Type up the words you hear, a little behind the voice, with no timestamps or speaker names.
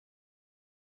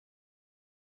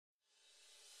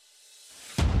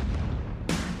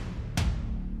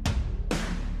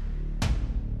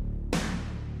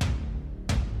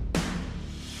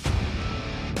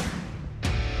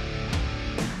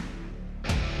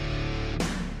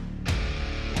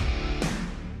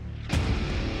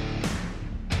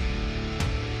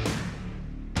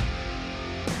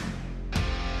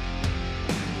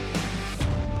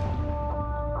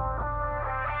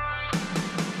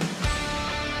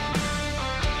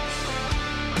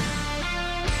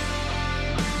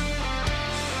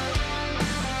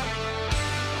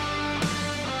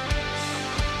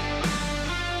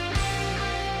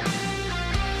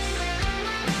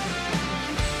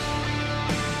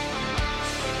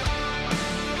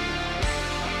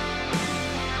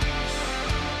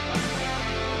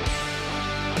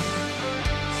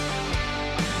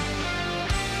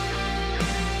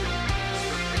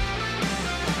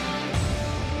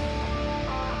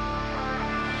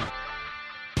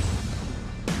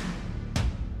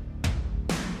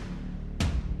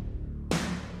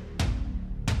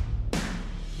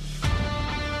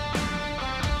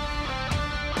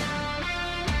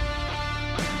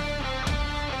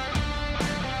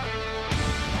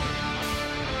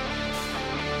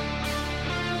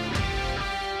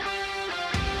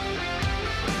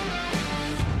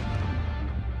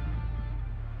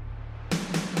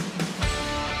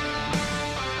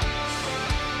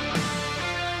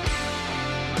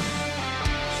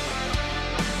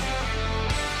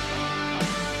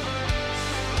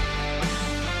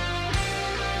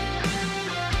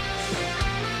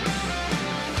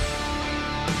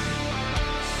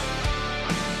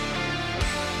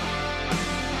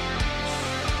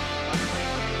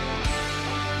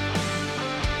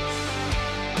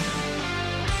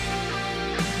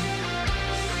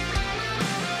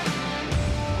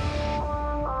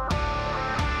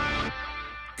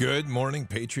Good morning,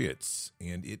 Patriots.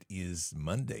 And it is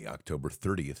Monday, October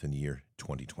 30th in the year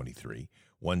 2023,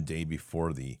 one day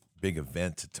before the big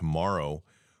event tomorrow,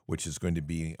 which is going to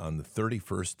be on the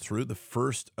 31st through the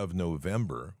 1st of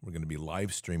November. We're going to be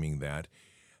live streaming that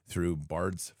through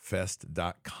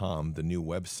bardsfest.com, the new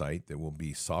website that will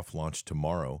be soft launched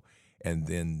tomorrow. And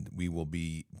then we will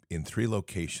be in 3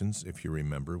 locations. If you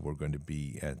remember, we're going to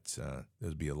be at,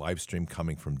 there'll be a live stream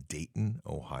coming from Dayton,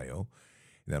 Ohio.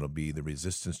 And that'll be the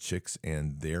Resistance Chicks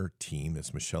and their team.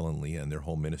 It's Michelle and Leah and their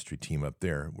whole ministry team up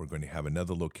there. We're going to have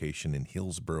another location in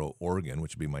Hillsboro, Oregon,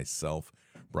 which will be myself,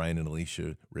 Brian and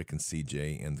Alicia, Rick and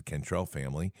CJ, and the Cantrell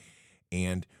family.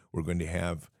 And we're going to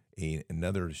have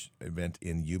another event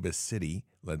in Yuba City,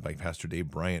 led by Pastor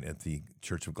Dave Bryant at the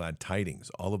Church of Glad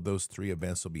Tidings. All of those 3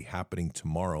 events will be happening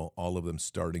tomorrow, all of them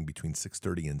starting between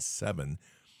 6:30 and 7,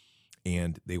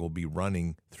 and they will be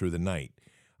running through the night.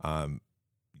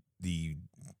 The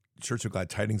Church of Glad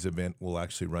Tidings event will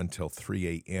actually run till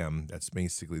 3 a.m. That's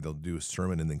basically they'll do a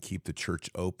sermon and then keep the church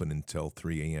open until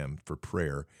 3 a.m. for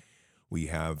prayer. We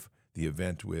have the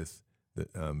event with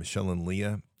Michelle and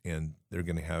Leah, and they're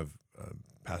going to have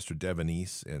Pastor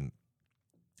Devonese and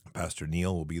Pastor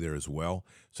Neil will be there as well.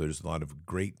 So there's a lot of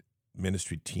great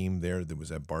ministry team there that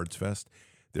was at Bards Fest.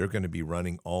 They're going to be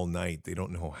running all night. They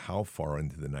don't know how far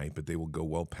into the night, but they will go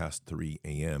well past 3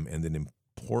 a.m. And then in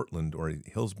Portland or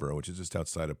Hillsboro, which is just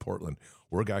outside of Portland,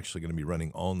 we're actually going to be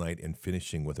running all night and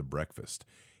finishing with a breakfast,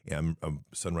 and a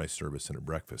sunrise service and a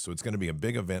breakfast. So it's going to be a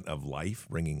big event of life,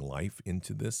 bringing life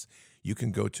into this. You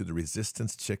can go to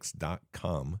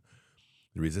theresistancechicks.com,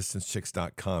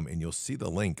 theresistancechicks.com, and you'll see the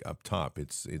link up top.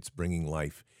 It's bringing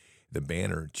life, the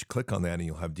banner. Click on that, and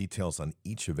you'll have details on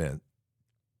each event,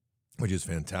 which is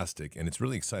fantastic. And it's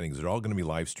really exciting because they're all going to be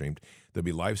live streamed. They'll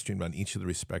be live streamed on each of the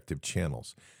respective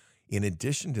channels. In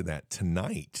addition to that,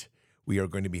 tonight we are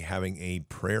going to be having a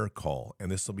prayer call,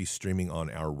 and this will be streaming on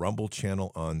our Rumble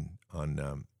channel on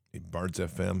Bards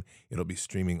FM. It'll be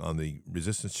streaming on the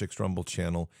Resistance Chicks Rumble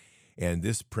channel, and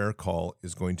this prayer call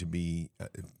is going to be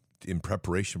in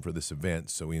preparation for this event,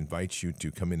 so we invite you to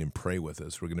come in and pray with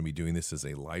us. We're going to be doing this as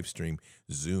a live stream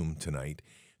Zoom tonight,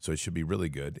 so it should be really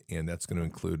good, and that's going to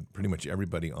include pretty much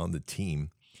everybody on the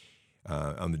team.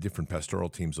 On the different pastoral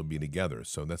teams will be together.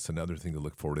 So that's another thing to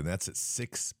look forward to. And that's at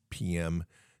 6 p.m.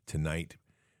 tonight,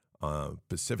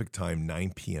 Pacific time,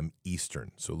 9 p.m.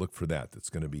 Eastern. So look for that.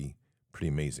 That's going to be pretty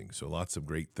amazing. So lots of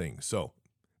great things. So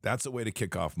that's a way to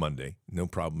kick off Monday. No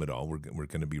problem at all. We're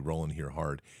going to be rolling here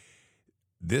hard.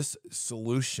 This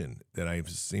solution that I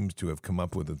seems to have come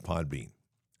up with Podbean,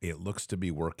 it looks to be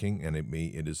working, and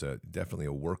it is definitely a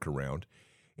workaround.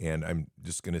 And I'm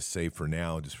just going to say for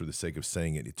now, just for the sake of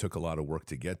saying it, it took a lot of work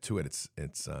to get to it.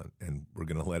 And we're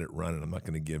going to let it run. And I'm not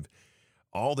going to give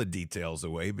all the details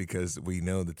away because we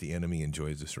know that the enemy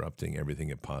enjoys disrupting everything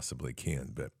it possibly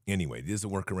can. But anyway, it is a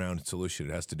workaround solution.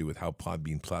 It has to do with how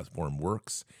Podbean platform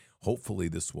works. Hopefully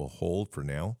this will hold for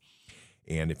now.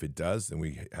 And if it does, then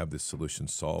we have this solution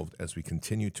solved as we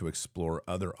continue to explore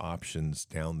other options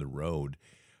down the road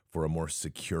for a more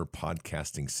secure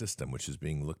podcasting system, which is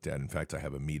being looked at. In fact, I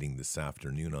have a meeting this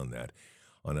afternoon on that,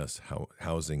 on us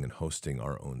housing and hosting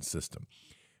our own system.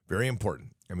 Very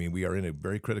important. I mean, we are in a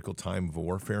very critical time of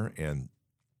warfare and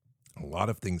a lot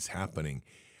of things happening.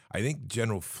 I think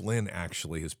General Flynn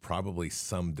actually has probably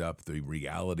summed up the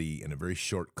reality in a very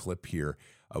short clip here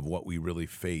of what we really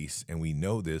face. And we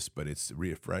know this, but it's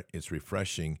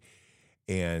refreshing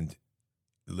and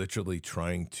literally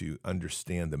trying to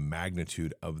understand the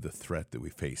magnitude of the threat that we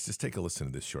face. Just take a listen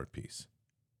to this short piece.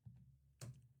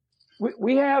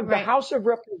 We have the House of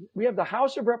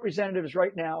Representatives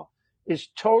right now is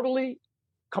totally,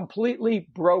 completely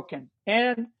broken,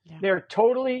 and they're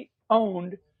totally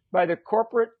owned by the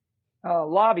corporate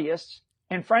lobbyists,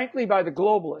 and frankly by the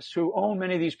globalists who own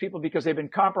many of these people because they've been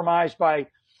compromised by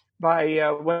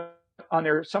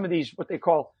on some of these what they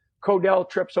call Codell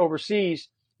trips overseas,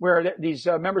 where these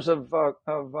members of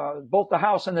both the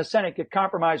House and the Senate get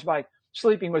compromised by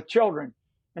sleeping with children,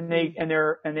 and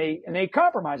they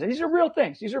compromise. And these are real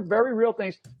things. These are very real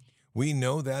things. We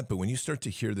know that, but when you start to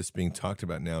hear this being talked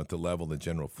about now at the level that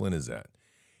General Flynn is at,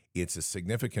 it's a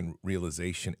significant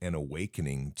realization and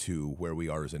awakening to where we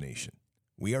are as a nation.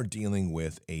 We are dealing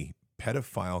with a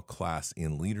pedophile class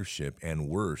in leadership, and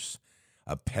worse,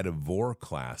 a pedivore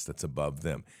class that's above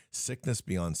them. Sickness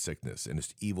beyond sickness, and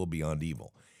it's evil beyond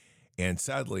evil. And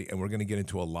sadly, and we're going to get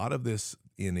into a lot of this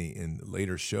in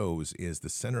later shows, is the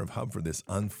center of hub for this,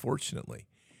 unfortunately,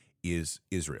 is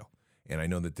Israel. And I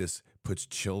know that this puts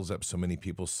chills up so many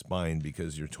people's spine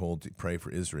because you're told to pray for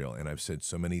Israel. And I've said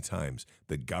so many times,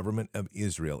 the government of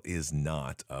Israel is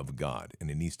not of God.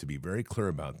 And it needs to be very clear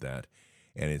about that.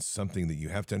 And it's something that you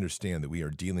have to understand, that we are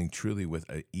dealing truly with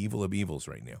an evil of evils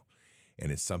right now.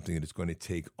 And it's something that is going to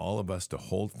take all of us to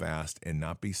hold fast and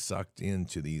not be sucked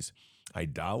into these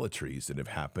idolatries that have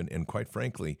happened. And quite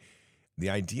frankly, the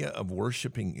idea of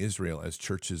worshiping Israel as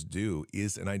churches do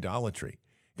is an idolatry.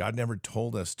 God never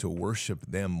told us to worship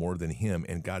them more than him,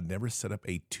 and God never set up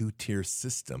a two-tier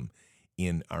system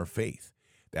in our faith.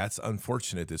 That's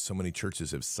unfortunate that so many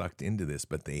churches have sucked into this,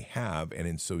 but they have, and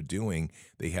in so doing,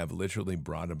 they have literally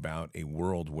brought about a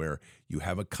world where you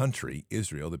have a country,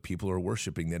 Israel, that people are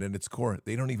worshiping, that at its core,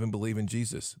 they don't even believe in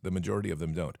Jesus. The majority of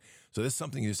them don't. So this is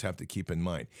something you just have to keep in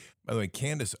mind. By the way,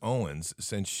 Candace Owens,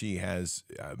 since she has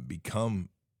become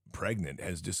pregnant,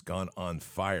 has just gone on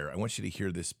fire. I want you to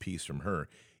hear this piece from her.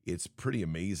 It's pretty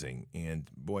amazing, and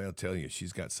boy, I'll tell you,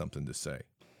 she's got something to say.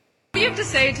 What do you have to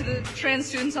say to the trans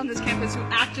students on this campus who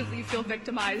actively feel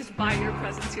victimized by your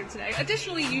presence here today?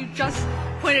 Additionally, you just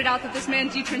pointed out that this man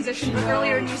detransitioned, but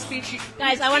earlier in your speech...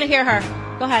 Guys, I want to hear her.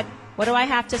 Go ahead. What do I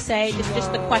have to say?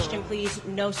 Just the question, please.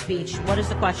 No speech. What is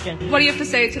the question? What do you have to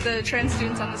say to the trans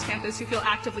students on this campus who feel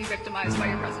actively victimized by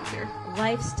your presence here?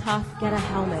 Life's tough. Get a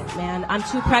helmet, man. I'm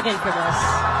too pregnant for this.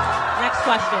 Next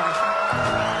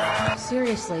question.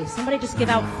 Seriously, somebody just give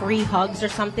out free hugs or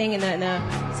something.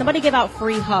 Somebody give out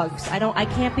free hugs. I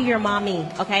can't be your mommy,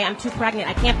 okay? I'm too pregnant.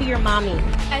 I can't be your mommy.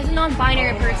 As a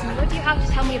non-binary person, what do you have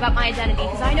to tell me about my identity?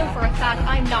 Because I know for a fact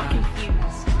I'm not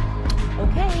confused.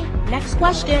 Okay, next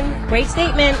question. Great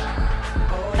statement.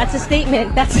 That's a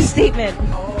statement. That's a statement.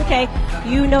 Okay,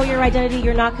 you know your identity.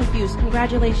 You're not confused.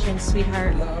 Congratulations,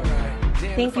 sweetheart.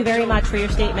 Thank you very much for your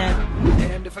statement.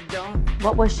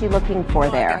 What was she looking for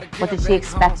there? What did she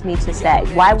expect me to say?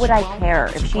 Why would I care?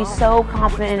 If she's so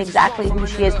confident in exactly who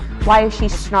she is, why is she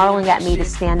snarling at me to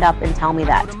stand up and tell me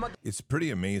that? It's pretty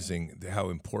amazing how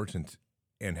important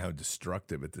and how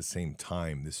destructive at the same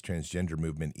time this transgender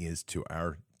movement is to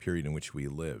our period in which we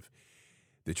live.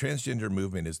 The transgender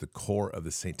movement is the core of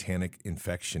the satanic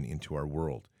infection into our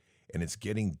world. And it's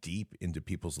getting deep into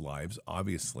people's lives.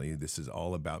 Obviously, this is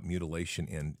all about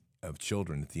mutilation of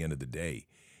children at the end of the day.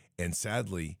 And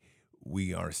sadly,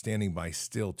 we are standing by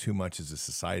still too much as a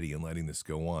society and letting this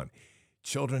go on.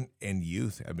 Children and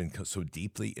youth have been so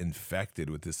deeply infected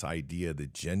with this idea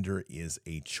that gender is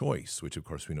a choice, which of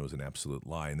course we know is an absolute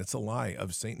lie. And that's a lie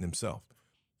of Satan himself.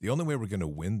 The only way we're going to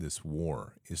win this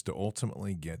war is to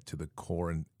ultimately get to the core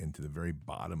and to the very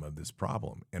bottom of this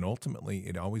problem. And ultimately,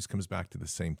 it always comes back to the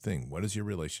same thing. What is your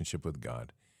relationship with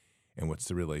God? And what's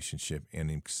the relationship and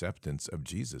acceptance of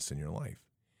Jesus in your life?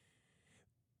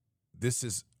 This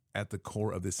is at the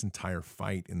core of this entire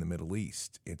fight in the Middle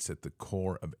East. It's at the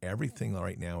core of everything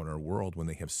right now in our world when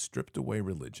they have stripped away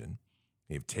religion.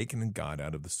 They've taken God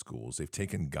out of the schools. They've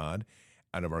taken God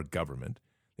out of our government.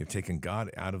 They've taken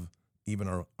God out of even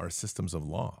our systems of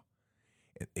law.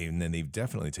 And then they've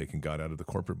definitely taken God out of the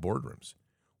corporate boardrooms.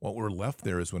 What we're left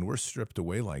there is when we're stripped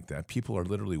away like that, people are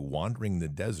literally wandering the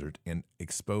desert and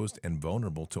exposed and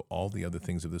vulnerable to all the other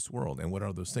things of this world. And what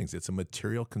are those things? It's a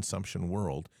material consumption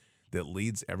world that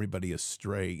leads everybody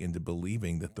astray into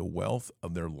believing that the wealth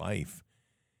of their life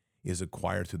is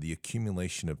acquired through the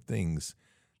accumulation of things,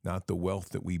 not the wealth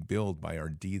that we build by our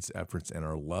deeds, efforts, and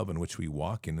our love in which we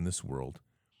walk in this world.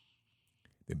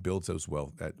 It builds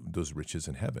those riches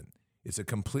in heaven. It's a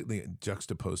completely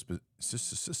juxtaposed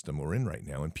system we're in right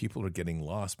now, and people are getting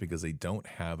lost because they don't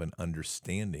have an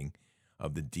understanding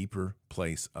of the deeper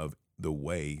place of the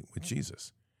way with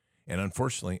Jesus. And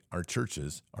unfortunately, our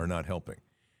churches are not helping.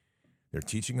 They're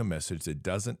teaching a message that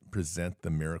doesn't present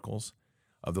the miracles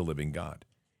of the living God.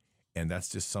 And that's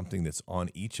just something that's on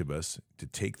each of us to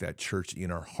take that church in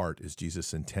our heart as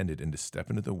Jesus intended and to step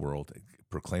into the world,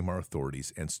 proclaim our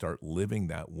authorities, and start living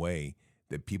that way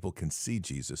that people can see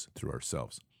Jesus through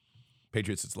ourselves.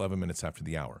 Patriots, it's 11 minutes after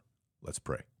the hour. Let's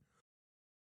pray.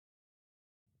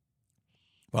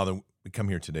 Father, we come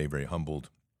here today very humbled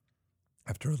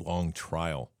after a long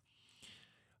trial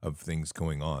of things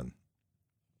going on.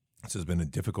 This has been a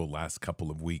difficult last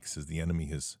couple of weeks as the enemy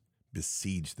has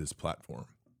besieged this platform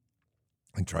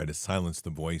and try to silence the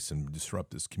voice and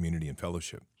disrupt this community and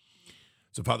fellowship.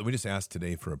 So, Father, we just ask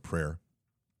today for a prayer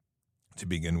to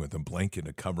begin with, a blanket,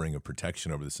 a covering of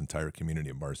protection over this entire community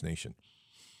of Mars Nation,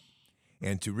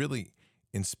 and to really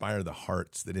inspire the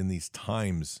hearts that in these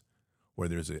times where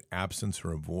there's an absence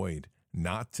or a void,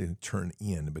 not to turn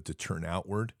in, but to turn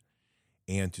outward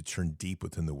and to turn deep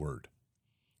within the Word.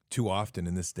 Too often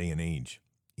in this day and age,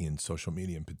 in social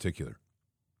media in particular,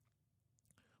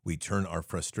 We turn our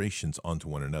frustrations onto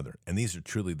one another. And these are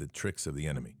truly the tricks of the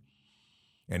enemy.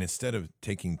 And instead of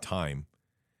taking time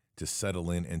to settle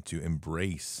in and to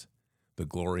embrace the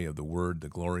glory of the word, the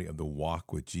glory of the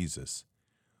walk with Jesus,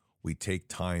 we take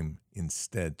time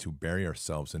instead to bury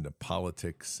ourselves into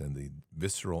politics and the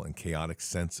visceral and chaotic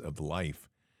sense of life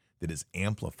that is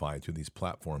amplified through these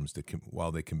platforms that,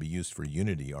 while they can be used for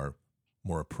unity, are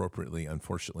more appropriately,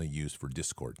 unfortunately, used for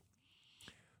discord.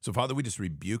 So, Father, we just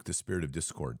rebuke the spirit of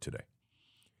discord today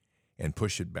and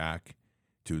push it back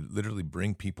to literally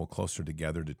bring people closer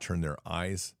together, to turn their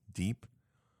eyes deep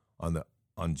on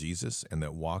Jesus and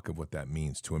that walk of what that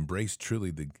means, to embrace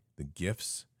truly the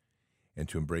gifts and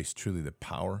to embrace truly the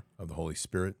power of the Holy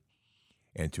Spirit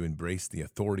and to embrace the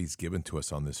authorities given to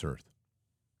us on this earth.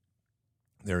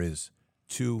 There is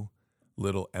too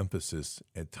little emphasis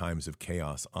at times of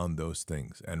chaos on those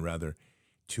things, and rather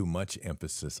too much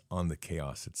emphasis on the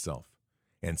chaos itself.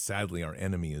 And sadly, our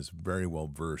enemy is very well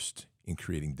versed in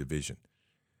creating division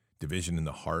in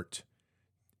the heart,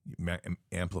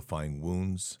 amplifying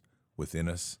wounds within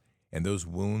us. And those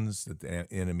wounds that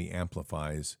the enemy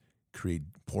amplifies create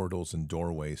portals and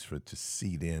doorways for it to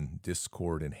seed in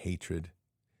discord and hatred,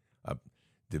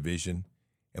 division,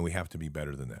 and we have to be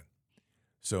better than that.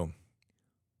 So,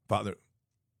 Father,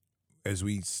 as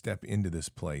we step into this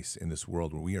place, in this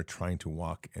world where we are trying to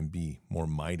walk and be more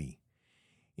mighty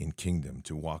in kingdom,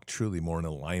 to walk truly more in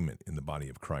alignment in the body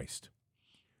of Christ,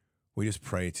 we just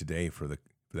pray today for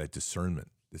that discernment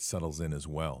that settles in as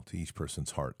well to each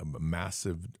person's heart, a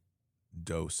massive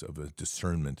dose of a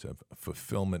discernment, of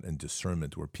fulfillment and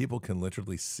discernment, where people can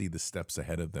literally see the steps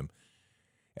ahead of them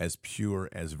as pure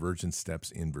as virgin steps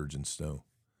in virgin snow.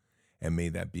 And may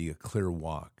that be a clear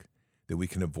walk, that we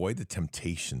can avoid the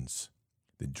temptations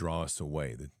that draw us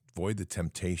away, that avoid the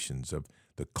temptations of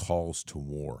the calls to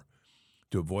war,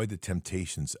 to avoid the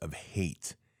temptations of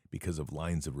hate because of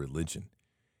lines of religion.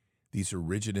 These are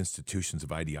rigid institutions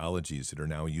of ideologies that are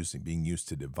now being used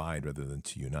to divide rather than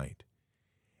to unite.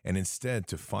 And instead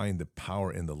to find the power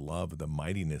and the love, the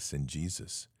mightiness in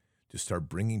Jesus, to start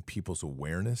bringing people's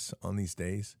awareness on these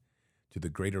days to the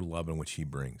greater love in which he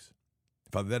brings.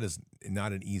 Father, that is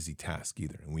not an easy task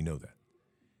either, and we know that.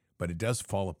 But it does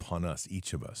fall upon us,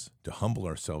 each of us, to humble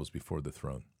ourselves before the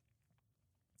throne,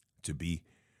 to be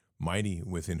mighty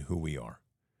within who we are,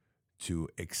 to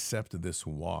accept this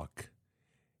walk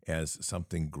as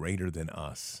something greater than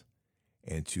us,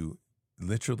 and to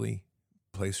literally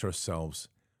place ourselves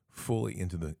fully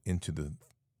into the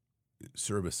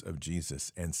service of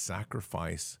Jesus and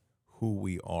sacrifice who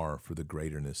we are for the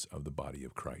greaterness of the body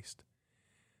of Christ.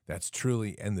 That's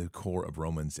truly in the core of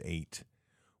Romans 8,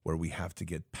 where we have to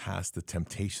get past the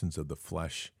temptations of the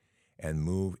flesh and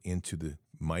move into the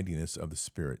mightiness of the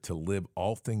Spirit, to live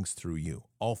all things through you,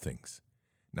 all things,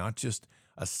 not just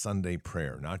a Sunday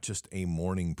prayer, not just a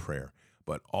morning prayer,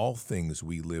 but all things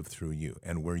we live through you.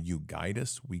 And where you guide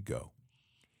us, we go.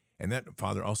 And that,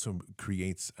 Father, also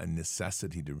creates a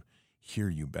necessity to hear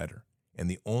you better. And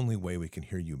the only way we can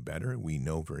hear you better, we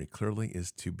know very clearly,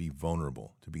 is to be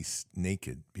vulnerable, to be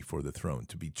naked before the throne,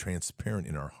 to be transparent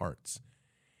in our hearts.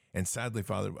 And sadly,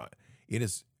 Father, it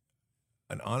is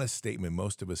an honest statement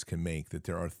most of us can make that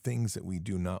there are things that we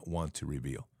do not want to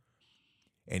reveal.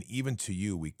 And even to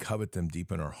you, we covet them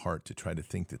deep in our heart to try to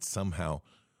think that somehow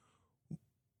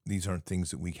these aren't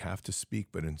things that we have to speak,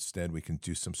 but instead we can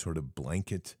do some sort of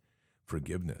blanket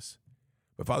forgiveness.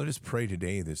 But Father, just pray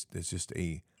today there's just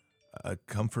a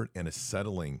comfort and a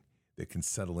settling that can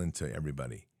settle into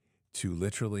everybody, to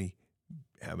literally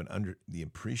have the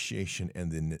appreciation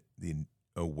and the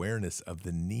awareness of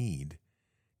the need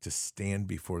to stand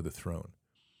before the throne,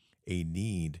 a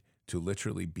need to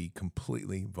literally be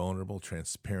completely vulnerable,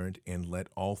 transparent, and let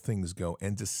all things go,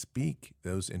 and to speak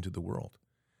those into the world.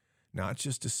 Not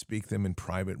just to speak them in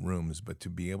private rooms, but to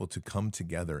be able to come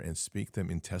together and speak them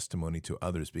in testimony to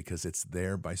others, because it's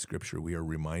there by Scripture we are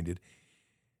reminded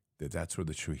that that's where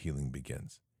the true healing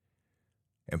begins.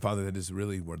 And Father, that is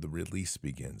really where the release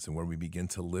begins, and where we begin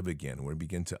to live again, where we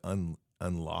begin to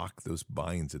unlock those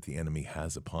binds that the enemy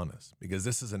has upon us. Because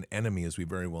this is an enemy, as we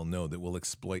very well know, that will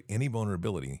exploit any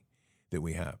vulnerability that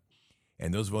we have.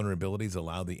 And those vulnerabilities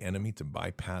allow the enemy to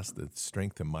bypass the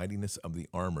strength and mightiness of the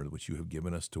armor which you have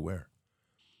given us to wear.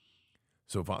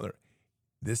 So, Father,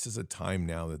 this is a time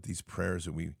now that these prayers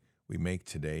that we make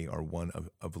today are one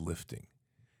of lifting,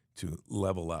 to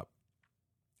level up,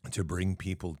 to bring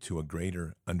people to a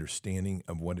greater understanding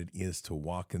of what it is to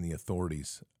walk in the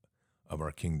authorities of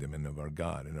our kingdom and of our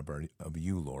God and of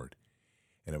you, Lord,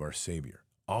 and of our Savior.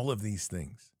 All of these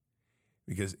things.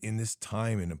 Because in this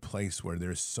time, in a place where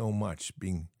there's so much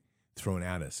being thrown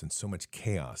at us and so much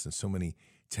chaos and so many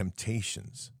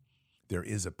temptations, there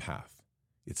is a path.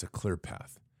 It's a clear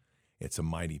path. It's a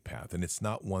mighty path. And it's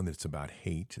not one that's about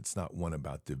hate. It's not one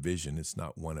about division. It's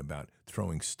not one about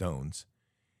throwing stones.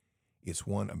 It's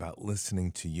one about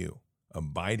listening to you,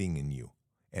 abiding in you.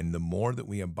 And the more that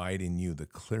we abide in you, the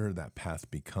clearer that path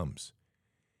becomes.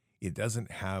 It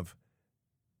doesn't have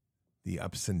the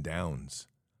ups and downs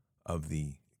of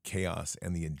the chaos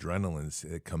and the adrenaline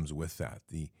that comes with that,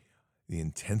 the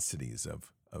intensities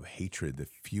of hatred that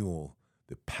fuel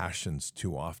the passions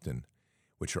too often,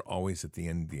 which are always at the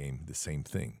end game the same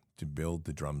thing, to build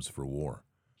the drums for war.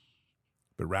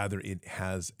 But rather it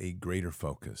has a greater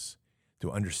focus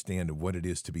to understand what it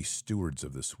is to be stewards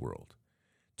of this world,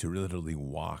 to literally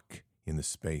walk in the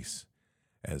space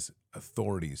as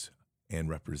authorities and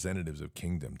representatives of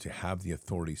kingdom, to have the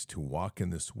authorities to walk in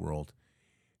this world,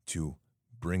 to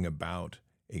bring about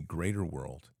a greater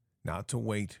world, not to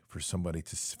wait for somebody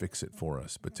to fix it for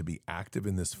us, but to be active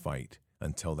in this fight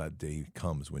until that day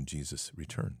comes when Jesus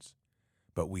returns.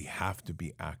 But we have to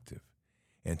be active.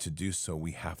 And to do so,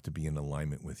 we have to be in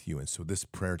alignment with you. And so this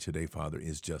prayer today, Father,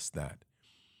 is just that,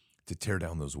 to tear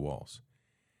down those walls,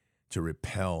 to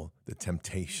repel the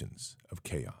temptations of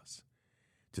chaos,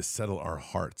 to settle our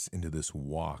hearts into this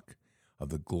walk of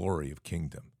the glory of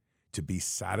kingdom, to be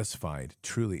satisfied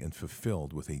truly and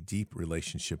fulfilled with a deep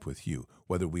relationship with you,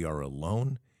 whether we are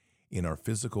alone in our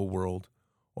physical world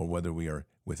or whether we are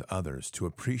with others, to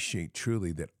appreciate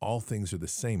truly that all things are the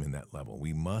same in that level.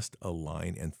 We must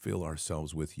align and fill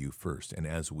ourselves with you first. And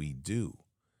as we do,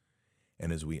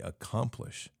 and as we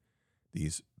accomplish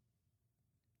these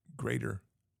greater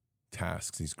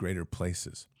tasks, these greater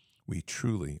places, we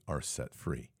truly are set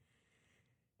free.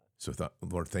 So,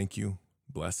 Lord, thank you.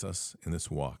 Bless us in this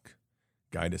walk.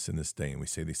 Guide us in this day. And we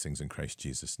say these things in Christ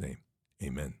Jesus' name.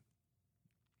 Amen.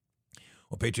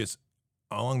 Well, Patriots,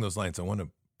 along those lines, I want to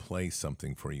play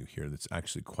something for you here that's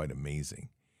actually quite amazing.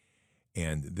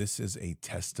 And this is a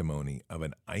testimony of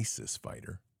an ISIS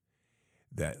fighter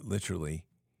that literally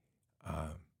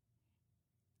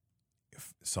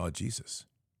saw Jesus.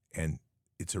 And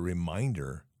it's a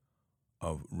reminder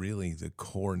of really the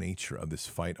core nature of this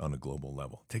fight on a global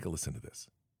level. Take a listen to this.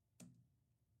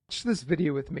 Watch this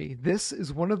video with me. This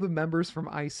is one of the members from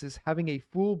ISIS having a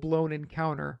full-blown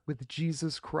encounter with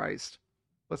Jesus Christ.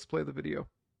 Let's play the video.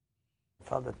 I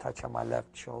felt a touch on my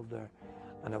left shoulder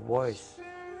and a voice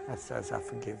that says, I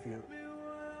forgive you.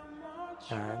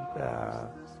 And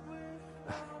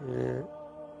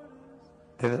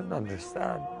he didn't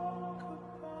understand.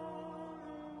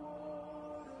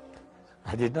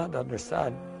 I did not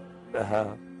understand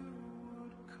how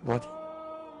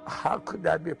could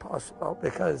that be possible?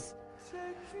 Because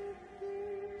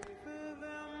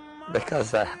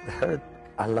I heard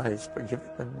Allah is forgiving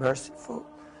and merciful,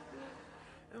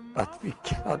 but we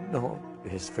cannot know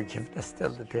His forgiveness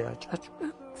till the day of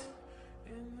judgment.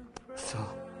 So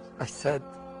I said,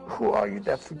 who are you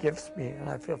that forgives me? And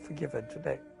I feel forgiven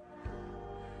today.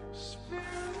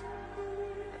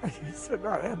 And he said,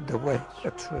 I am the way,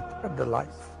 the truth, and the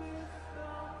life.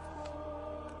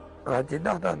 And I did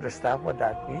not understand what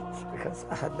that means because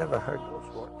I had never heard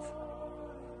those words.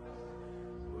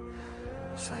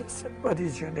 So I said, what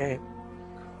is your name?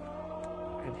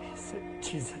 And he said,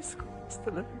 Jesus Christ,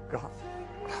 the living God.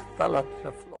 I fell on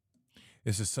the floor.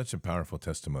 This is such a powerful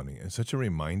testimony and such a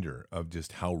reminder of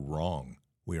just how wrong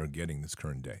we are getting this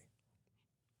current day.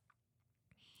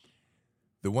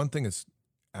 The one thing that's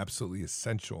absolutely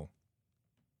essential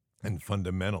and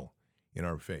fundamental in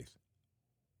our faith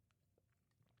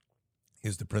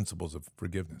is the principles of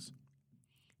forgiveness.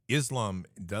 Islam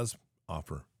does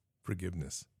offer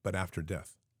forgiveness, but after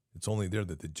death. It's only there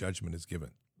that the judgment is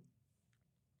given.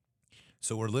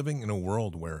 So we're living in a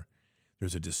world where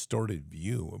there's a distorted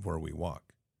view of where we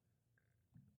walk.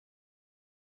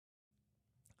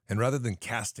 And rather than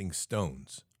casting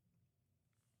stones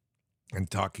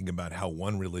and talking about how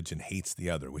one religion hates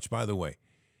the other, which, by the way,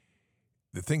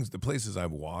 the places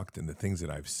I've walked and the things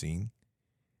that I've seen,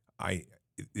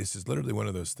 this is literally one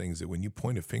of those things that when you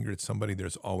point a finger at somebody,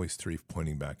 there's always three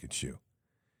pointing back at you.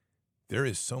 There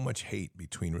is so much hate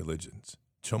between religions,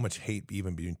 so much hate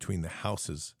even between the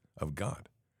houses of God.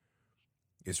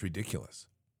 It's ridiculous.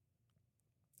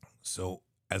 So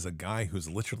as a guy who's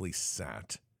literally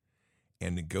sat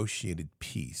and negotiated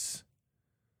peace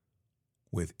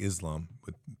with Islam,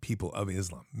 with people of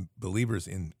Islam, believers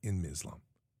in Islam,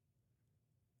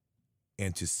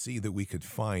 and to see that we could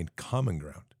find common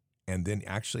ground and then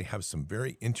actually have some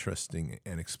very interesting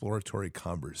and exploratory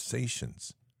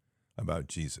conversations about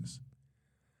Jesus.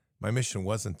 My mission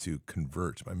wasn't to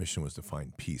convert. My mission was to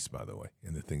find peace, by the way,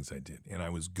 in the things I did. And I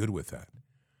was good with that.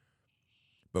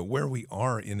 But where we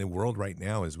are in the world right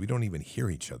now is we don't even hear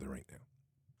each other right now.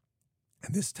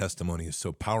 And this testimony is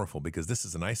so powerful because this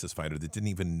is an ISIS fighter that didn't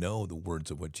even know the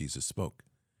words of what Jesus spoke.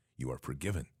 You are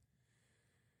forgiven.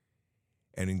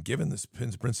 And in given this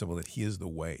principle that he is the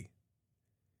way,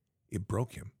 it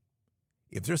broke him.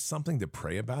 If there's something to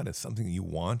pray about, it's something you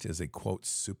want as a, quote,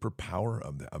 superpower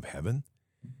of heaven,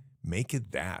 make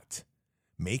it that.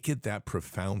 Make it that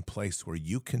profound place where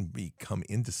you can come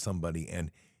into somebody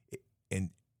and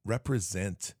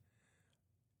represent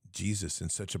Jesus in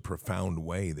such a profound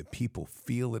way that people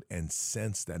feel it and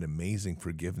sense that amazing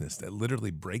forgiveness that literally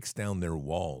breaks down their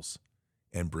walls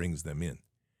and brings them in.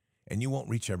 And you won't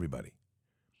reach everybody.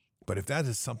 But if that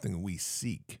is something we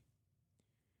seek,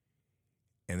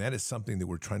 and that is something that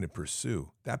we're trying to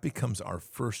pursue, that becomes our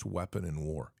first weapon in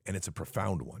war. And it's a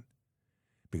profound one.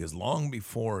 Because long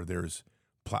before there's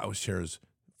plowshares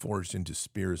forged into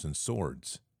spears and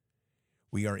swords,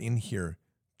 we are in here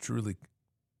truly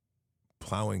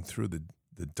plowing through the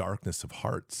darkness of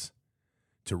hearts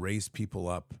to raise people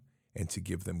up and to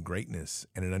give them greatness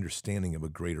and an understanding of a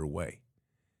greater way.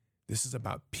 This is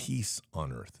about peace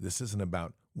on earth. This isn't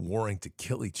about warring to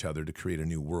kill each other to create a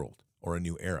new world or a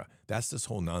new era. That's this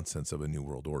whole nonsense of a new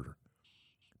world order.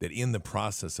 That in the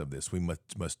process of this, we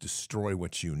must destroy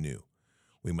what you knew.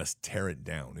 We must tear it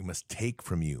down. We must take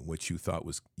from you what you thought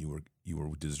was you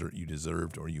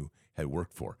deserved or you had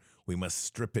worked for. We must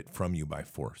strip it from you by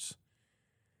force.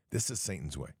 This is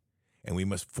Satan's way. And we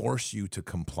must force you to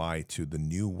comply to the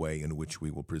new way in which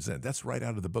we will present. That's right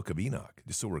out of the book of Enoch,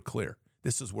 just so we're clear.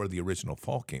 This is where the original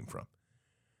fall came from.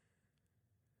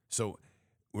 So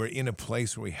we're in a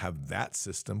place where we have that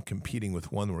system competing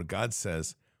with one where God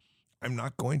says, I'm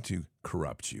not going to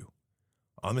corrupt you.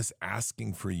 I'm just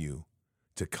asking for you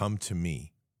to come to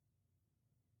me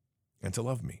and to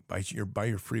love me by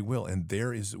your free will. And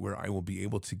there is where I will be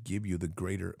able to give you the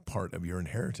greater part of your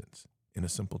inheritance in a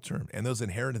simple term. And those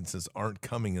inheritances aren't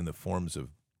coming in the forms of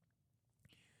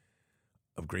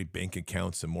great bank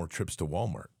accounts and more trips to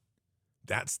Walmart.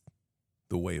 That's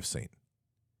the way of Satan.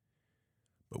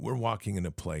 But we're walking in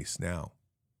a place now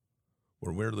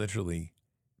where we're literally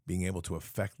being able to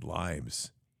affect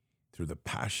lives through the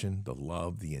passion, the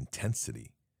love, the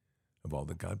intensity of all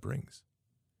that God brings.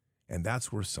 And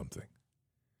that's worth something.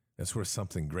 That's worth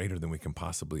something greater than we can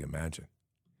possibly imagine.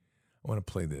 I want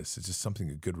to play this. It's just something,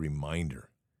 a good reminder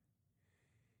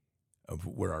of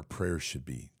where our prayers should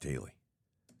be daily.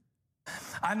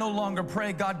 I no longer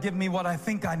pray, God, give me what I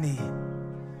think I need,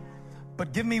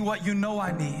 but give me what you know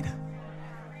I need.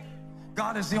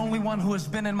 God is the only one who has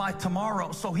been in my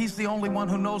tomorrow, so he's the only one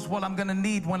who knows what I'm going to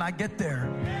need when I get there.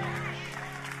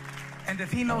 And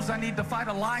if he knows I need to fight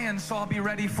a lion, so I'll be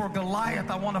ready for Goliath,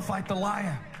 I want to fight the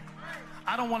lion.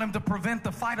 I don't want him to prevent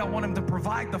the fight. I want him to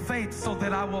provide the faith so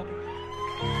that I will.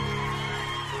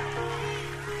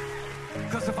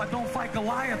 Because if I don't fight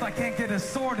Goliath, I can't get his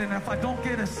sword. And if I don't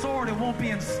get his sword, it won't be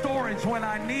in storage when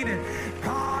I need it.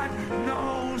 God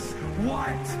knows what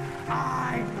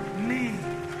I need.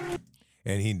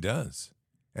 And he does.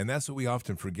 And that's what we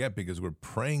often forget because we're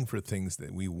praying for things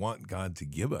that we want God to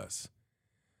give us.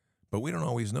 But we don't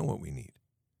always know what we need.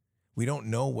 We don't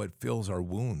know what fills our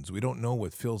wounds. We don't know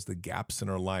what fills the gaps in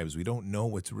our lives. We don't know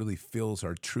what really fills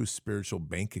our true spiritual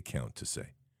bank account, to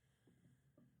say.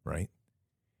 Right?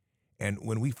 And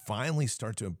when we finally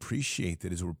start to appreciate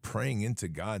that as we're praying into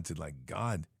God to like,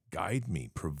 God, guide me,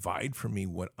 provide for me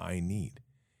what I need.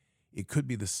 It could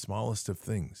be the smallest of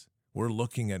things. We're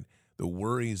looking at the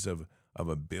worries of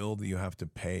a bill that you have to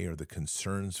pay or the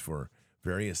concerns for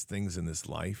various things in this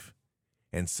life.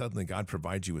 And suddenly God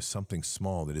provides you with something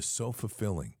small that is so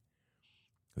fulfilling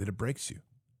that it breaks you.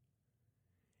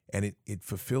 And it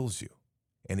fulfills you.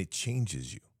 And it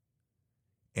changes you.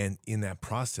 And in that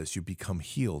process, you become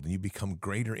healed and you become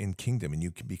greater in kingdom and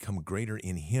you can become greater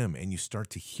in him and you start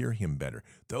to hear him better.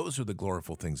 Those are the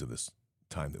gloriful things of this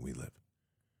time that we live.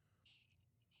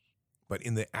 But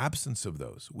in the absence of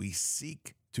those, we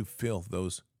seek to fill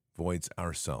those voids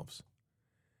ourselves.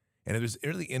 And if there's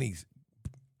really any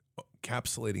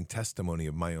encapsulating testimony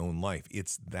of my own life,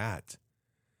 it's that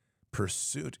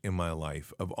pursuit in my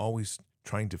life of always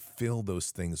trying to fill those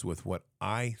things with what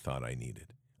I thought I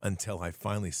needed until I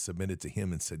finally submitted to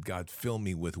him and said, God, fill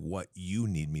me with what you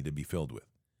need me to be filled with.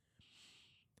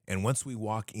 And once we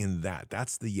walk in that,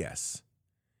 that's the yes,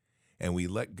 and we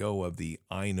let go of the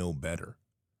I know better,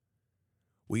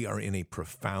 we are in a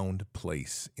profound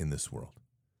place in this world.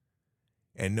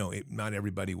 And no, not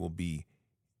everybody will be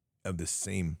of the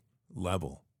same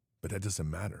level, but that doesn't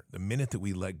matter. The minute that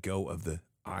we let go of the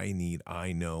I need,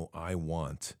 I know, I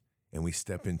want, and we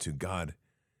step into God,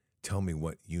 tell me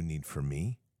what you need for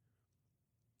me,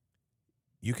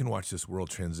 You can watch this world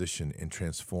transition and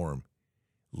transform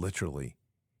literally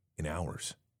in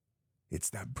hours. It's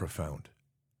that profound.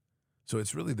 So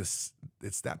it's really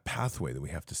it's that pathway that we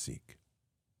have to seek,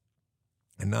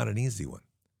 and not an easy one.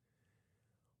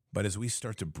 But as we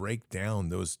start to break down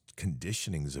those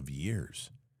conditionings of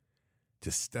years,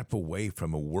 to step away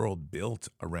from a world built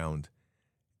around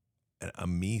a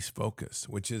me focus,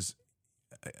 which is,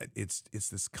 it's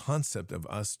this concept of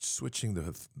us switching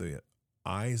the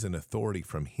eyes and authority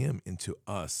from him into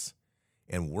us,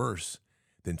 and worse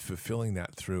than fulfilling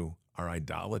that through our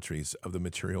idolatries of the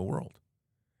material world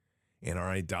and our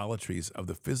idolatries of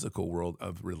the physical world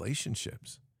of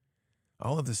relationships.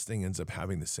 All of this thing ends up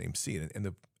having the same seed. And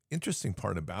the interesting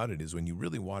part about it is when you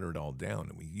really water it all down,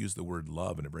 and we use the word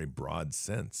love in a very broad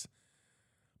sense,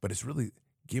 but it's really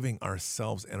giving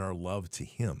ourselves and our love to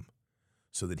him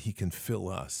so that he can fill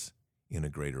us in a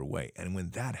greater way. And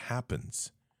when that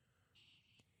happens,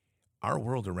 our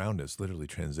world around us literally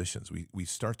transitions. We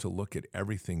start to look at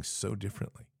everything so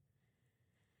differently.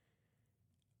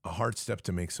 A hard step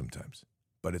to make sometimes,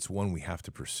 but it's one we have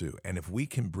to pursue. And if we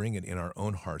can bring it in our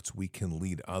own hearts, we can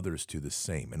lead others to the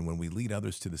same. And when we lead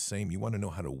others to the same, you want to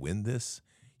know how to win this?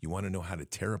 You want to know how to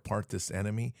tear apart this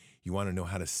enemy? You want to know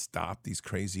how to stop these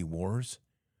crazy wars?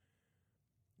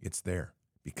 It's there,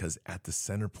 because at the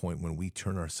center point, when we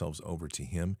turn ourselves over to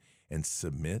him and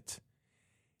submit,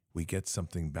 we get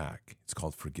something back. It's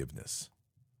called forgiveness.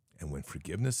 And when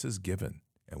forgiveness is given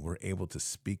and we're able to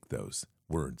speak those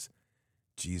words,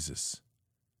 Jesus,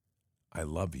 I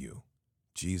love you.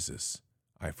 Jesus,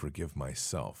 I forgive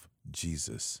myself.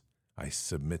 Jesus, I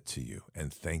submit to you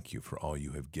and thank you for all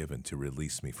you have given to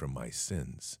release me from my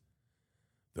sins.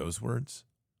 Those words,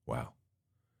 wow,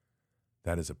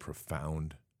 that is a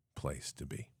profound place to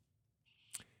be.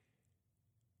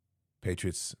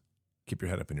 Patriots, keep your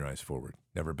head up and your eyes forward.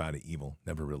 Never bow to evil,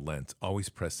 never relent, always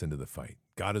press into the fight.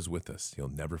 God is with us. He'll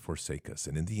never forsake us.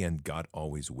 And in the end, God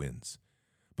always wins.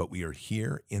 But we are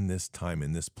here in this time,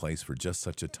 in this place, for just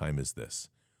such a time as this.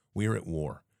 We are at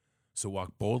war. So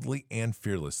walk boldly and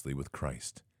fearlessly with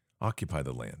Christ. Occupy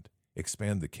the land.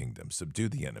 Expand the kingdom. Subdue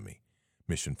the enemy.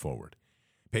 Mission forward.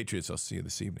 Patriots, I'll see you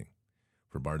this evening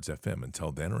for Bards FM.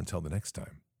 Until then, or until the next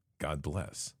time, God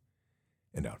bless.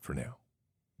 And out for now.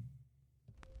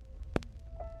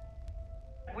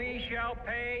 We shall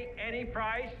pay any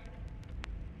price,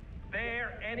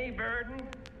 bear any burden,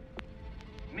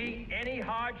 meet any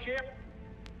hardship,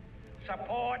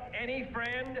 support any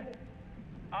friend,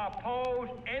 oppose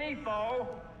any foe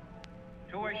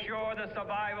to assure the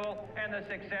survival and the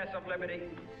success of liberty.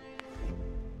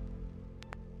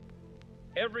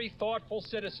 Every thoughtful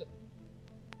citizen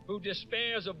who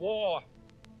despairs of war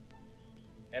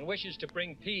and wishes to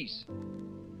bring peace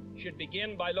should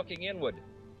begin by looking inward,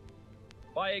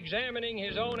 by examining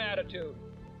his own attitude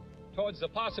towards the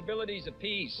possibilities of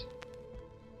peace.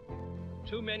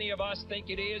 Too many of us think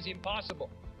it is impossible.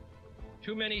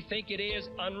 Too many think it is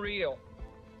unreal.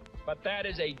 But that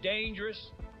is a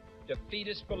dangerous,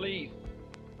 defeatist belief.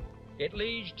 It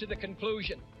leads to the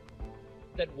conclusion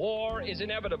that war is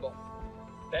inevitable,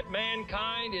 that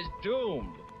mankind is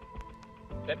doomed,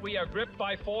 that we are gripped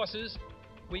by forces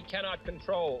we cannot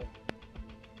control.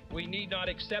 We need not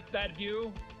accept that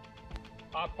view.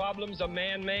 Our problems are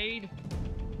man-made,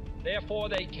 therefore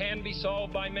they can be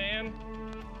solved by man,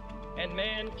 and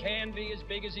man can be as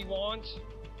big as he wants.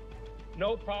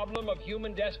 No problem of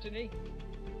human destiny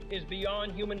is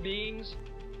beyond human beings.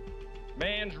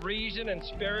 Man's reason and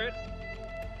spirit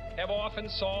have often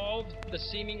solved the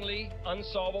seemingly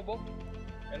unsolvable,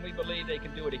 and we believe they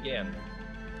can do it again.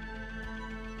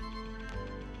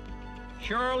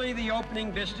 Surely the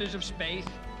opening vistas of space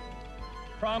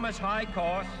promise high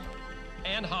costs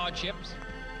and hardships,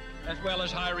 as well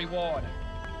as high reward.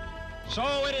 So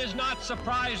it is not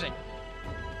surprising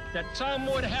that some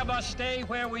would have us stay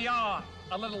where we are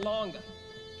a little longer,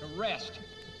 to rest,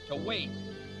 to wait.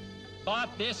 But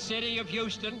this city of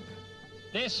Houston,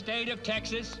 this state of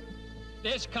Texas,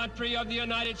 this country of the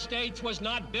United States was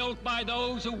not built by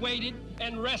those who waited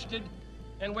and rested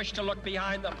and wished to look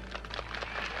behind them.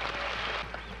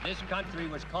 This country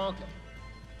was conquered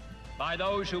by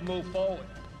those who move forward,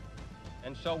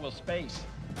 and so will space.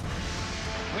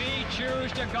 We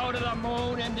choose to go to the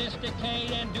moon in this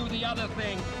decade and do the other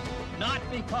thing, not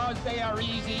because they are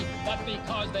easy, but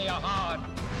because they are hard.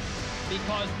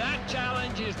 Because that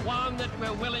challenge is one that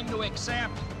we're willing to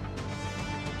accept.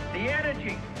 The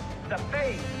energy, the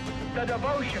faith, the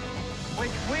devotion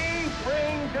which we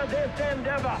bring to this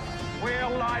endeavor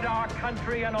will light our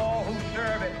country and all who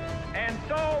serve it. And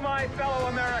so, my fellow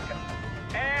Americans,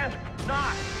 ask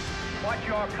not what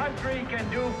your country can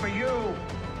do for you,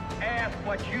 ask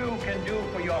what you can do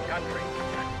for your country.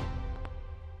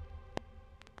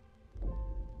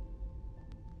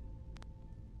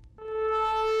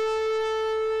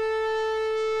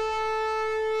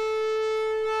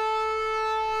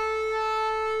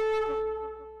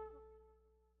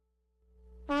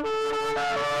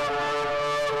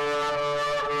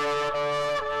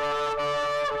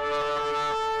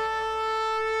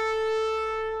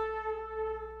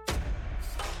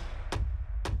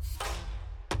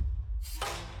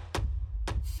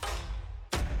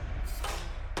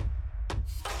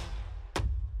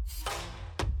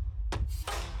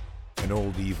 An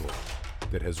old evil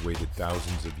that has waited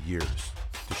thousands of years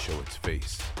to show its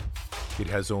face. It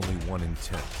has only one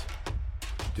intent: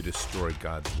 to destroy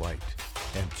God's light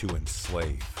and to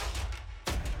enslave.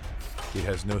 It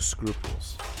has no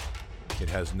scruples. It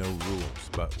has no rules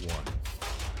but one: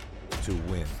 to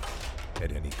win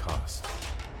at any cost.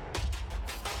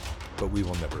 But we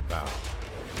will never bow,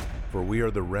 for we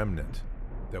are the remnant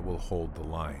that will hold the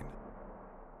line.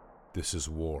 This is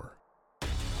war.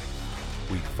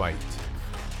 We fight.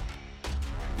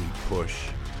 We push.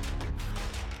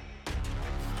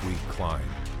 We climb.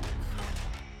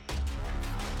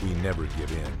 We never give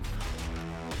in.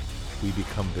 We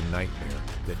become the nightmare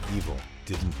that evil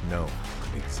didn't know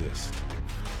could exist.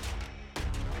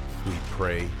 We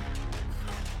pray.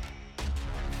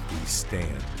 We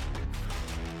stand.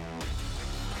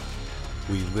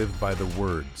 We live by the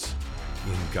words,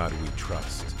 "In God we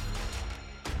trust."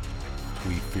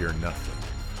 We fear nothing.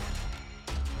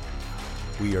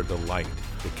 We are the light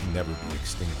that can never be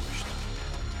extinguished.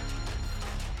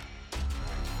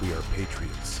 We are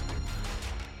patriots.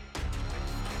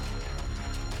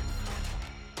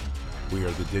 We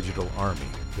are the digital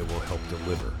army that will help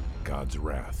deliver God's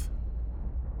wrath.